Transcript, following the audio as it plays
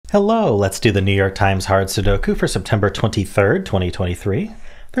Hello, let's do the New York Times Hard Sudoku for September 23rd, 2023.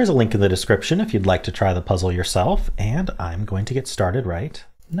 There's a link in the description if you'd like to try the puzzle yourself, and I'm going to get started right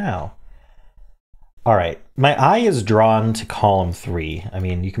now. All right, my eye is drawn to column 3. I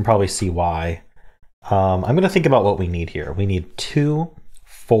mean, you can probably see why. I'm going to think about what we need here. We need 2,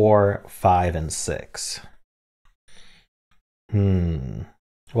 4, 5, and 6.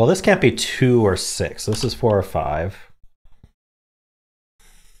 Well, this can't be 2 or 6. This is 4 or 5.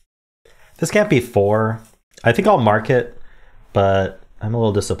 This can't be 4. I think I'll mark it, but I'm a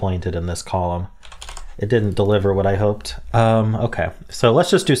little disappointed in this column. It didn't deliver what I hoped. Okay, so let's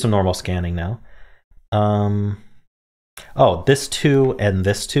just do some normal scanning now. Oh, this 2 and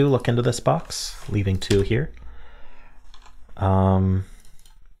this 2 look into this box, leaving 2 here. So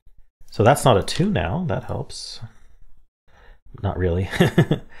that's not a 2 now. That helps. Not really.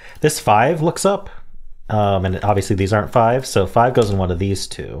 This 5 looks up, and obviously these aren't 5, so 5 goes in one of these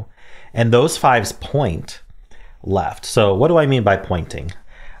 2. And those 5s point left. So what do I mean by pointing?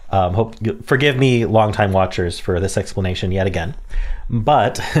 Forgive me, longtime watchers, for this explanation yet again.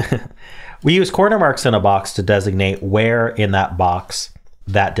 But we use corner marks in a box to designate where in that box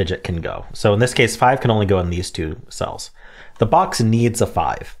that digit can go. So in this case, 5 can only go in these 2 cells. The box needs a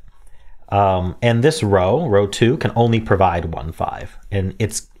 5. And this row 2, can only provide one 5.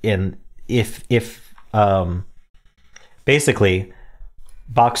 And basically,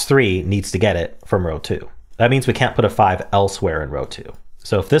 box 3 needs to get it from row 2. That means we can't put a 5 elsewhere in row 2.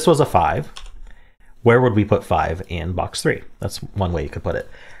 So if this was a 5, where would we put 5 in box 3? That's one way you could put it.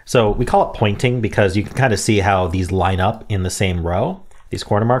 So we call it pointing because you can kind of see how these line up in the same row, these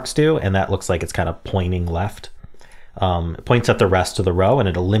corner marks do, and that looks like it's kind of pointing left. It points at the rest of the row and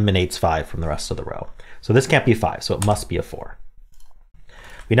it eliminates 5 from the rest of the row. So this can't be 5, so it must be a 4.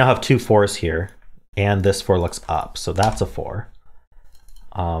 We now have 2 4s here, and this 4 looks up, so that's a 4.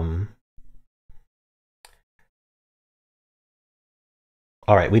 All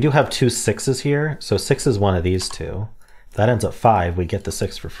right, we do have 2 6s here, so 6 is one of these 2. If that ends up 5, we get the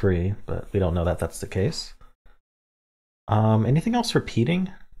 6 for free, but we don't know that that's the case. Anything else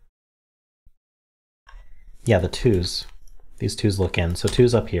repeating? Yeah, the 2s. These 2s look in, so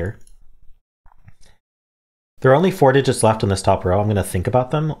 2's up here. There are only 4 digits left in this top row. I'm going to think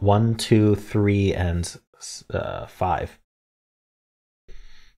about them. 1, 2, 3, and 5.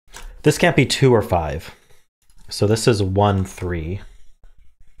 This can't be 2 or 5. So this is 1, 3.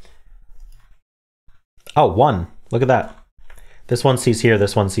 Oh, 1. Look at that. This one sees here,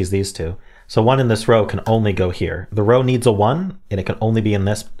 this one sees these 2. So 1 in this row can only go here. The row needs a 1, and it can only be in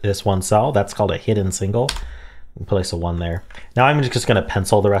this one cell. That's called a hidden single. We'll place a 1 there. Now I'm just going to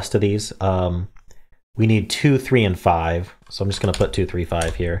pencil the rest of these. We need 2, 3, and 5. So I'm just going to put 2, 3,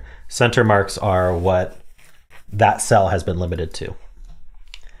 5 here. Center marks are what that cell has been limited to.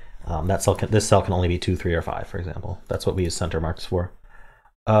 This cell can only be 2, 3, or 5, for example. That's what we use center marks for.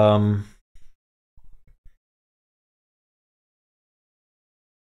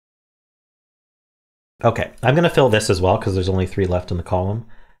 Okay, I'm going to fill this as well because there's only 3 left in the column.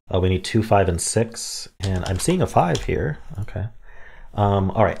 We need 2, 5, and 6, and I'm seeing a 5 here. Okay.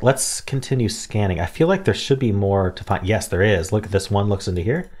 All right, let's continue scanning. I feel like there should be more to find. Yes, there is. Look, this 1 looks into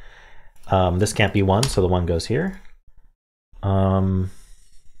here. This can't be 1, so the 1 goes here.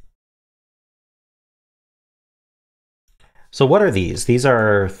 So what are these? These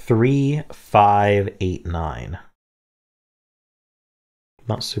are 3, 5, 8, 9.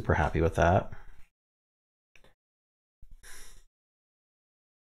 Not super happy with that.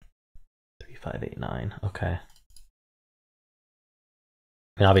 3, 5, 8, 9. Okay.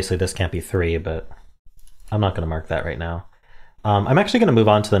 And obviously this can't be 3, but I'm not going to mark that right now. I'm actually going to move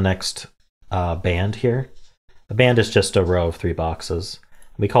on to the next band here. The band is just a row of 3 boxes.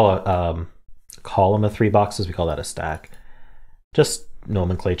 We call it a column of 3 boxes. We call that a stack. Just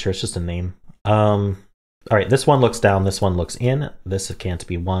nomenclature, it's just a name. All right, this one looks down, this one looks in. This can't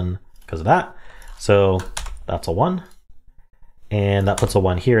be 1 because of that. So that's a 1. And that puts a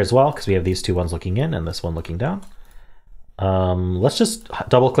 1 here as well because we have these 2 ones looking in and this one looking down. Let's just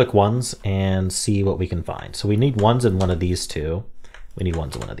double click 1s and see what we can find. So we need 1s in one of these 2. We need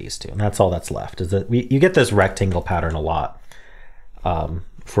 1s in one of these 2. And that's all that's left. Is that you get this rectangle pattern a lot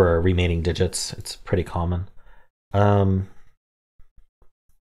for remaining digits. It's pretty common.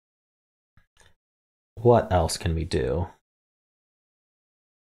 What else can we do?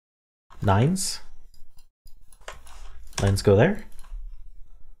 9s? 9s go there.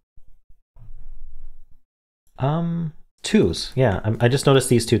 2s, yeah. I just noticed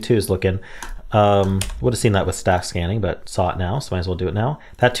these 2 2s looking. Would have seen that with stack scanning, but saw it now, so might as well do it now.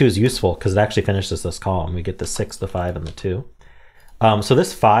 That 2 is useful because it actually finishes this column. We get the 6, the 5, and the 2. So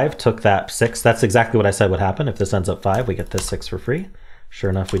this 5 took that 6. That's exactly what I said would happen. If this ends up 5, we get this 6 for free. Sure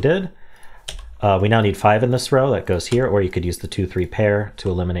enough, we did. We now need 5 in this row. That goes here, or you could use the 2-3 pair to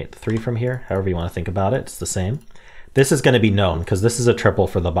eliminate the 3 from here. However you want to think about it, it's the same. This is going to be known because this is a triple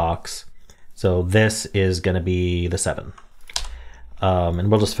for the box. So this is going to be the 7. And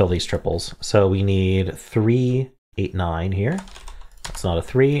we'll just fill these triples. So we need 3, 8, 9 here. That's not a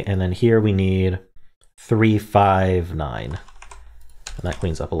 3. And then here we need 3, 5, 9. And that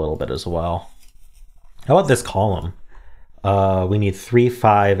cleans up a little bit as well. How about this column? We need 3,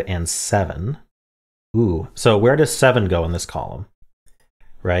 5, and 7. Ooh, so where does 7 go in this column?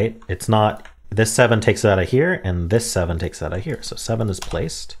 Right? It's not, this 7 takes it out of here, and this 7 takes it out of here. So 7 is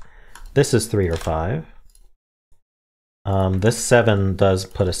placed. This is 3 or 5. This 7 does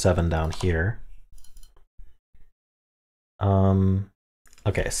put a 7 down here.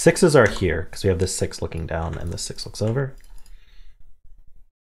 Okay, 6s are here, because we have this 6 looking down, and this 6 looks over.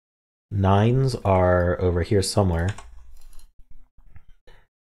 9s are over here somewhere.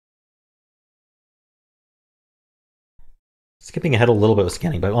 Skipping ahead a little bit with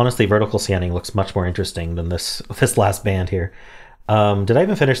scanning, but honestly, vertical scanning looks much more interesting than this last band here. Did I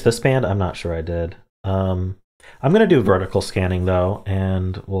even finish this band? I'm not sure I did. I'm going to do vertical scanning, though,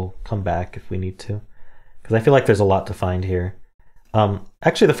 and we'll come back if we need to, because I feel like there's a lot to find here.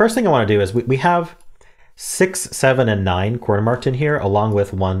 Actually, the first thing I want to do is we have 6, 7, and 9 corner marked in here, along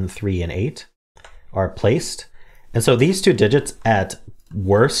with 1, 3, and 8 are placed. And so these 2 digits at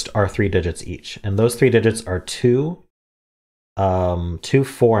worst are 3 digits each. And those 3 digits are 2, 2,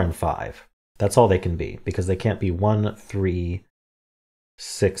 4, and 5. That's all they can be, because they can't be 1, 3,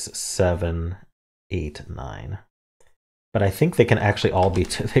 6, 7, 8, 9. But I think they can actually all be,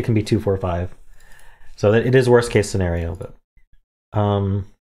 they can be 2, 4, 5. So that it is worst case scenario, but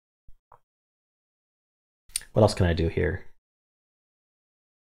what else can I do here?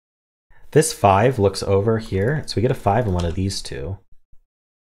 This 5 looks over here, so we get a 5 in one of these 2.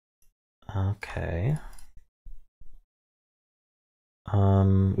 Okay.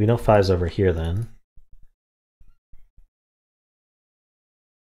 We know 5's over here then.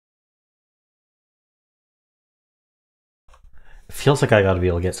 It feels like I gotta be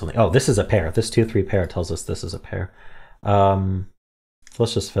able to get something. Oh, this is a pair. This 2, 3 pair tells us this is a pair.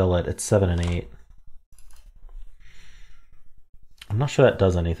 Let's just fill it. It's 7 and 8. I'm not sure that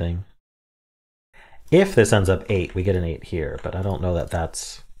does anything. If this ends up 8, we get an 8 here, but I don't know that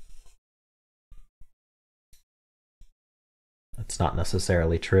that's not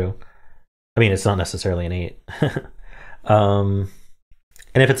necessarily true. I mean, it's not necessarily an 8. And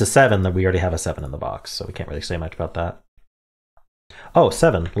if it's a 7, then we already have a 7 in the box, so we can't really say much about that. Oh,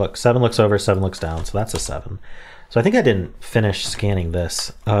 7. Look, 7 looks over, 7 looks down, so that's a 7. So I think I didn't finish scanning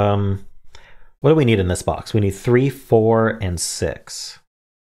this. What do we need in this box? We need 3, 4, and 6.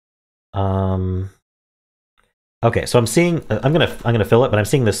 Okay, so I'm seeing, I'm gonna fill it, but I'm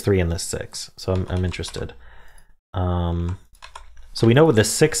seeing this 3 and this 6, so I'm interested. So we know the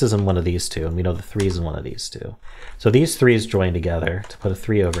 6 is in one of these 2, and we know the 3 is in one of these 2. So these 3's join together to put a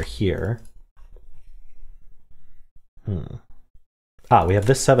 3 over here. Ah, we have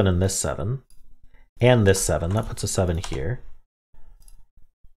this 7 and this 7. And this 7. That puts a 7 here.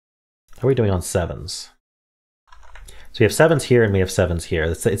 How are we doing on 7s? So we have 7s here and we have 7s here.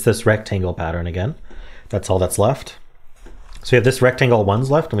 It's this rectangle pattern again. That's all that's left. So we have this rectangle 1s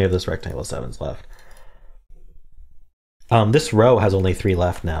left and we have this rectangle 7s left. This row has only 3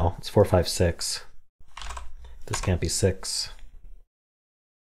 left now. It's 4, 5, 6. This can't be 6.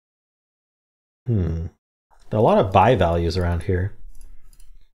 There are a lot of bi values around here.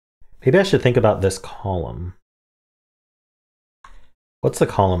 Maybe I should think about this column. What's the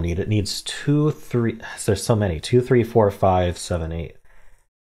column need? It needs 2, 3. There's so many. 2, 3, 4, 5, 7, 8.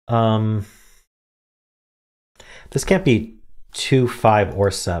 This can't be 2, 5,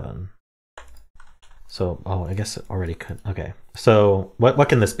 or 7. So, oh, I guess it already could. Okay. So what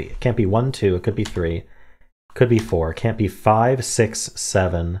can this be? It can't be 1, 2. It could be 3. It could be 4. It can't be 5, 6,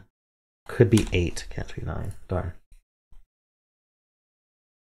 7. Could be 8. Can't be 9. Darn.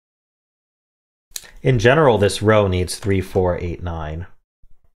 In general, this row needs 3, 4, 8, 9.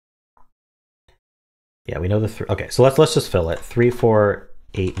 Yeah, we know the 3. Okay, so let's just fill it. 3, 4,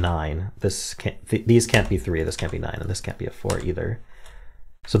 8, 9. This can't. These can't be 3. This can't be 9, and this can't be a 4 either.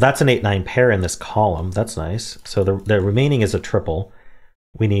 So that's an 8, 9 pair in this column. That's nice. So the remaining is a triple.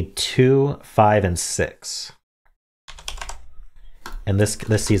 We need 2, 5, and 6. And this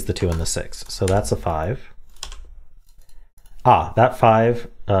sees the 2 and the 6. So that's a 5. Ah, that 5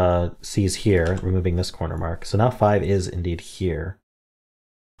 sees here, removing this corner mark. So now 5 is indeed here.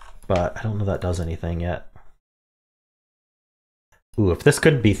 But I don't know that does anything yet. Ooh, if this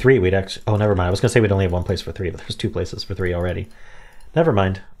could be 3, we'd actually... Oh, never mind. I was going to say we'd only have one place for 3, but there's 2 places for 3 already. Never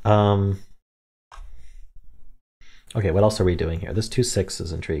mind. Okay, what else are we doing here? This 2-6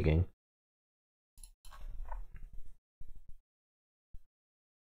 is intriguing.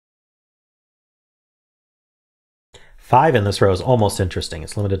 Five in this row is almost interesting.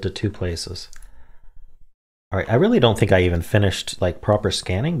 It's limited to 2 places. All right, I really don't think I even finished like proper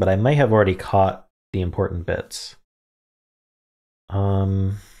scanning, but I may have already caught the important bits.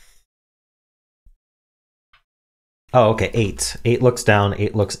 Oh, okay, 8. 8 looks down,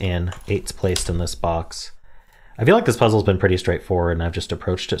 8 looks in, 8's placed in this box. I feel like this puzzle's been pretty straightforward and I've just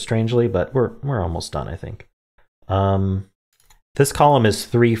approached it strangely, but we're almost done, I think. This column is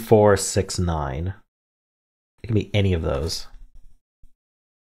 3, 4, 6, 9. It can be any of those.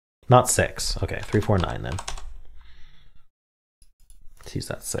 Not 6. Okay, 3, 4, 9 then. Let's use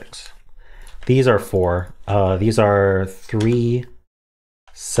that 6. These are 4. These are 3,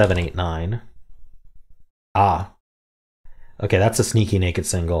 7, 8, 9. Ah. Okay, that's a sneaky naked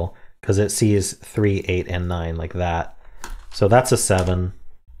single because it sees 3, 8, and 9 like that. So that's a 7.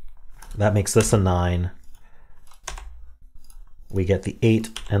 That makes this a 9. We get the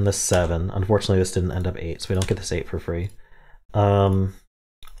 8 and the 7. Unfortunately, this didn't end up 8, so we don't get this 8 for free.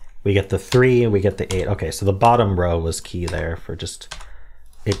 We get the 3, we get the 8. Okay, so the bottom row was key there for just...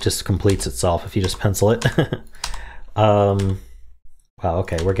 It just completes itself if you just pencil it. Wow,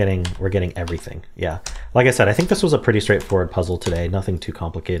 okay, we're getting everything. Yeah, like I said, I think this was a pretty straightforward puzzle today. Nothing too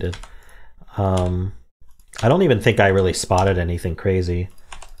complicated. I don't even think I really spotted anything crazy.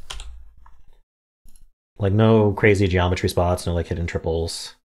 Like no crazy geometry spots, no like hidden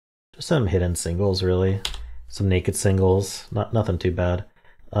triples. Just some hidden singles, really. Some naked singles. Nothing too bad.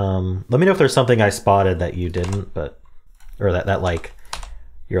 Let me know if there's something I spotted that you didn't, but or that like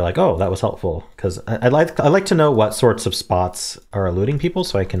you're like, oh, that was helpful, because I like to know what sorts of spots are eluding people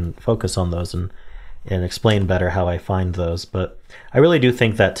so I can focus on those and explain better how I find those. But I really do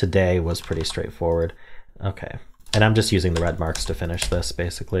think that today was pretty straightforward. Okay, and I'm just using the red marks to finish this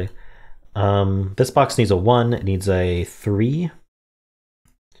basically. This box needs a 1, it needs a 3.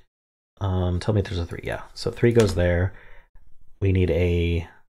 Tell me if there's a 3, yeah. So 3 goes there. We need a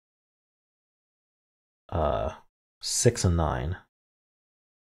 6 and 9.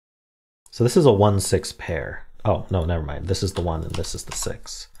 So this is a 1-6 pair. Oh, no, never mind. This is the 1 and this is the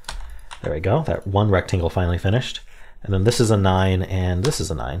 6. There we go. That one rectangle finally finished. And then this is a 9 and this is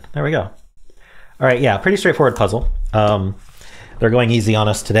a 9. There we go. All right, yeah, pretty straightforward puzzle. They're going easy on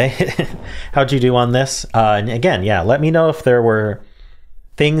us today. How'd you do on this? And again, yeah, let me know if there were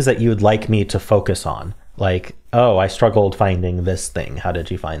things that you would like me to focus on. Like, oh, I struggled finding this thing. How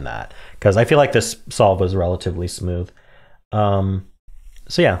did you find that? Because I feel like this solve was relatively smooth.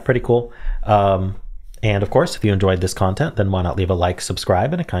 So yeah, pretty cool. And of course, if you enjoyed this content, then why not leave a like,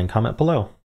 subscribe, and a kind comment below.